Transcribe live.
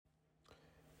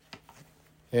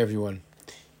Hey everyone.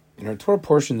 In our Torah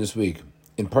portion this week,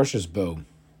 in Parshas Bo,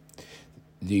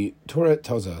 the Torah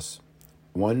tells us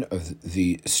one of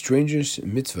the strangest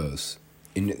mitzvos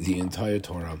in the entire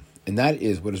Torah, and that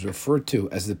is what is referred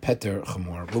to as the Peter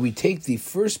Chamor, where we take the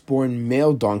firstborn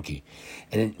male donkey,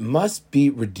 and it must be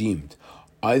redeemed,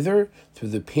 either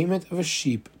through the payment of a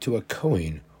sheep to a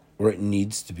Kohen, or it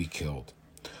needs to be killed.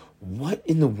 What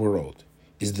in the world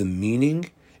is the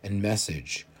meaning and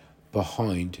message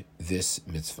behind this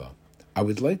mitzvah? I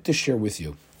would like to share with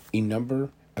you a number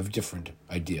of different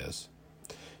ideas.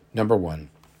 Number one,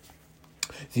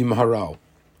 the Maharal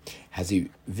has a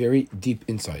very deep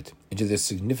insight into the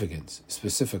significance,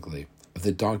 specifically, of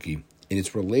the donkey in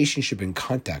its relationship and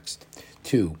context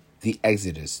to the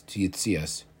Exodus, to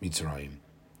Yetzias Mitzrayim.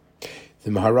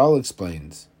 The Maharal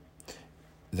explains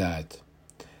that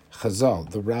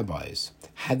Chazal, the rabbis,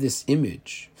 had this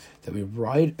image that we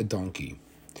ride a donkey,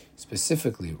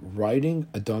 specifically riding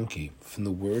a donkey from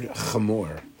the word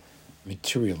chamor,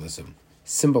 materialism,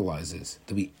 symbolizes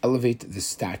that we elevate the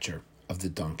stature of the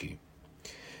donkey.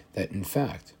 That in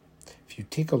fact, if you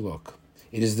take a look,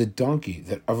 it is the donkey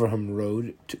that Avraham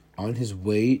rode on his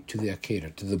way to the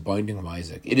Akedah, to the binding of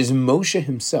Isaac. It is Moshe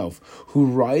himself who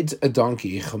rides a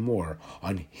donkey, a chamor,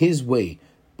 on his way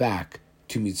back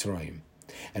to Mitzrayim.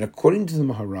 And according to the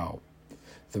Maharal,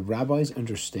 the rabbis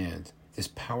understand this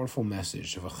powerful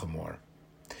message of a chamor,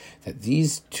 that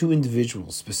these two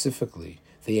individuals specifically,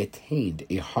 they attained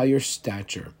a higher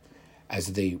stature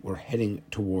as they were heading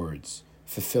towards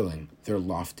fulfilling their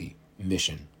lofty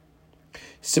mission.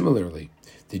 Similarly,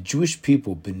 the Jewish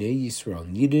people, Bnei Yisrael,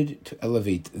 needed to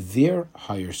elevate their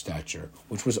higher stature,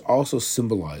 which was also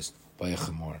symbolized by a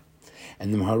chamor.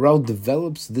 And the Maharal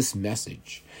develops this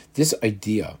message, this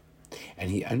idea, and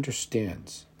he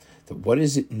understands that what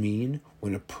does it mean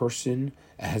when a person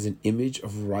has an image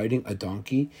of riding a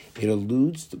donkey? It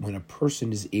alludes to when a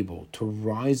person is able to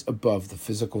rise above the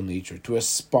physical nature, to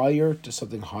aspire to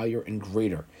something higher and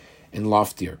greater and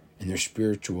loftier in their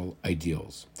spiritual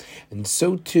ideals. And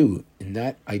so too, in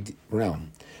that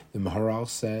realm, the Maharal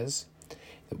says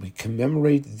that we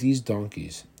commemorate these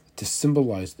donkeys to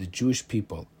symbolize the Jewish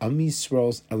people, Am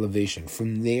Yisrael's elevation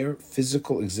from their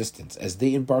physical existence as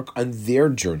they embark on their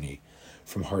journey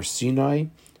from Har Sinai,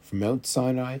 from Mount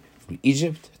Sinai, from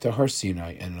Egypt to Har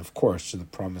Sinai, and of course to the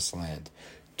Promised Land,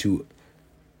 to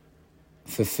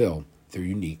fulfill their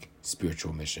unique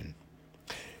spiritual mission.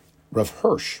 Rav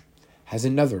Hirsch has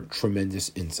another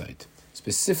tremendous insight,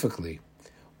 specifically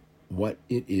what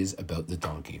it is about the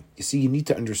donkey. You see, you need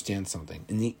to understand something.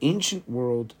 In the ancient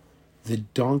world, the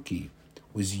donkey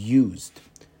was used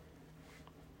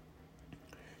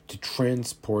to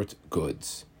transport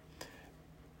goods.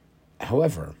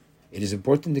 However, it is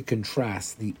important to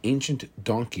contrast the ancient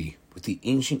donkey with the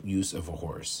ancient use of a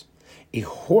horse. A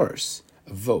horse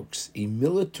evokes a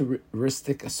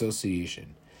militaristic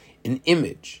association, an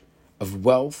image of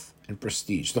wealth and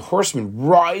prestige. The horseman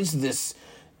rides this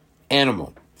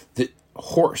animal, the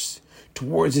horse,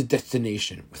 towards a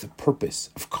destination with a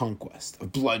purpose of conquest,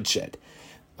 of bloodshed,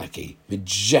 like a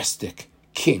majestic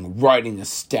king riding a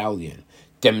stallion,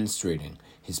 demonstrating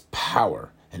his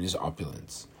power and his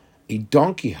opulence. A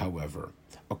donkey, however,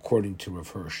 according to Rav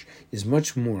Hirsch, is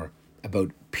much more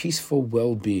about peaceful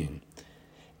well-being.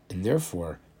 And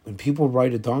therefore, when people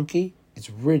ride a donkey, it's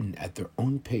ridden at their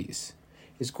own pace.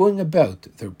 It's going about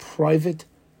their private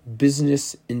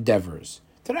business endeavors.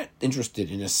 They're not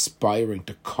interested in aspiring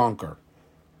to conquer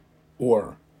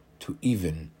or to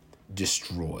even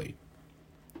destroy.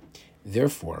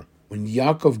 Therefore, when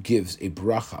Yaakov gives a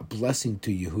bracha, blessing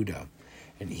to Yehuda,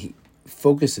 and he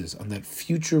focuses on that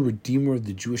future redeemer of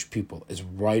the Jewish people as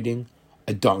riding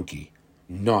a donkey,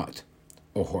 not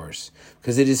a horse,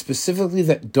 because it is specifically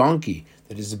that donkey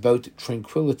that is about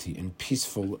tranquility and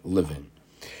peaceful living.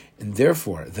 And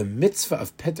therefore, the mitzvah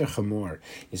of Peter Chamor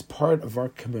is part of our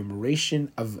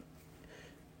commemoration of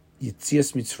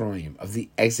Yetzias Mitzrayim, of the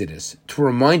Exodus, to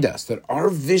remind us that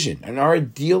our vision and our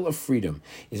ideal of freedom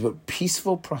is about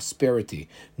peaceful prosperity,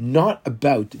 not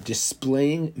about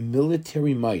displaying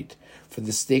military might for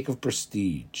the sake of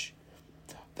prestige.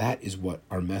 That is what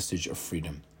our message of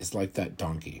freedom is, like that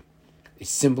donkey, a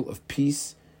symbol of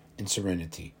peace and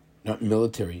serenity, not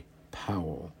military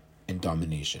power and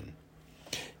domination.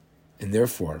 And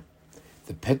therefore,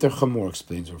 the Peter Chamor,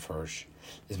 explains Rav Hirsch,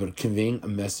 is about conveying a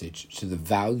message to the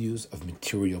values of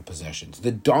material possessions.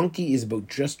 The donkey is about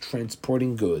just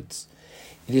transporting goods.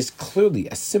 It is clearly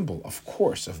a symbol, of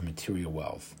course, of material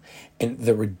wealth. And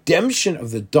the redemption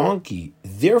of the donkey,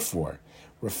 therefore,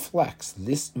 reflects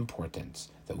this importance,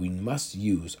 that we must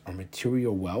use our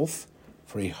material wealth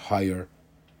for a higher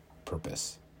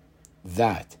purpose.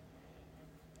 That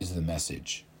is the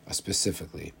message,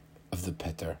 specifically, of the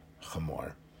Peter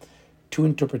Chamor. Two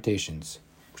interpretations,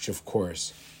 which of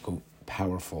course go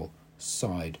powerful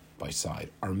side by side.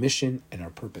 Our mission and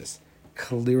our purpose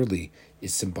clearly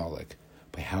is symbolic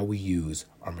by how we use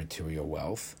our material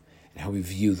wealth and how we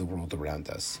view the world around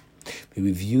us. May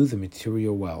we view the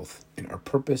material wealth and our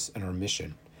purpose and our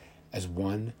mission as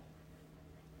one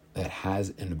that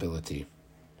has an ability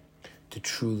to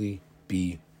truly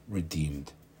be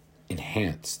redeemed,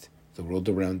 enhanced the world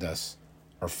around us,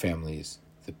 our families,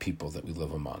 the people that we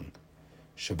live among.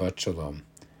 Shabbat Shalom.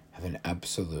 Have an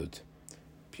absolute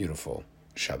beautiful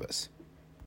Shabbos.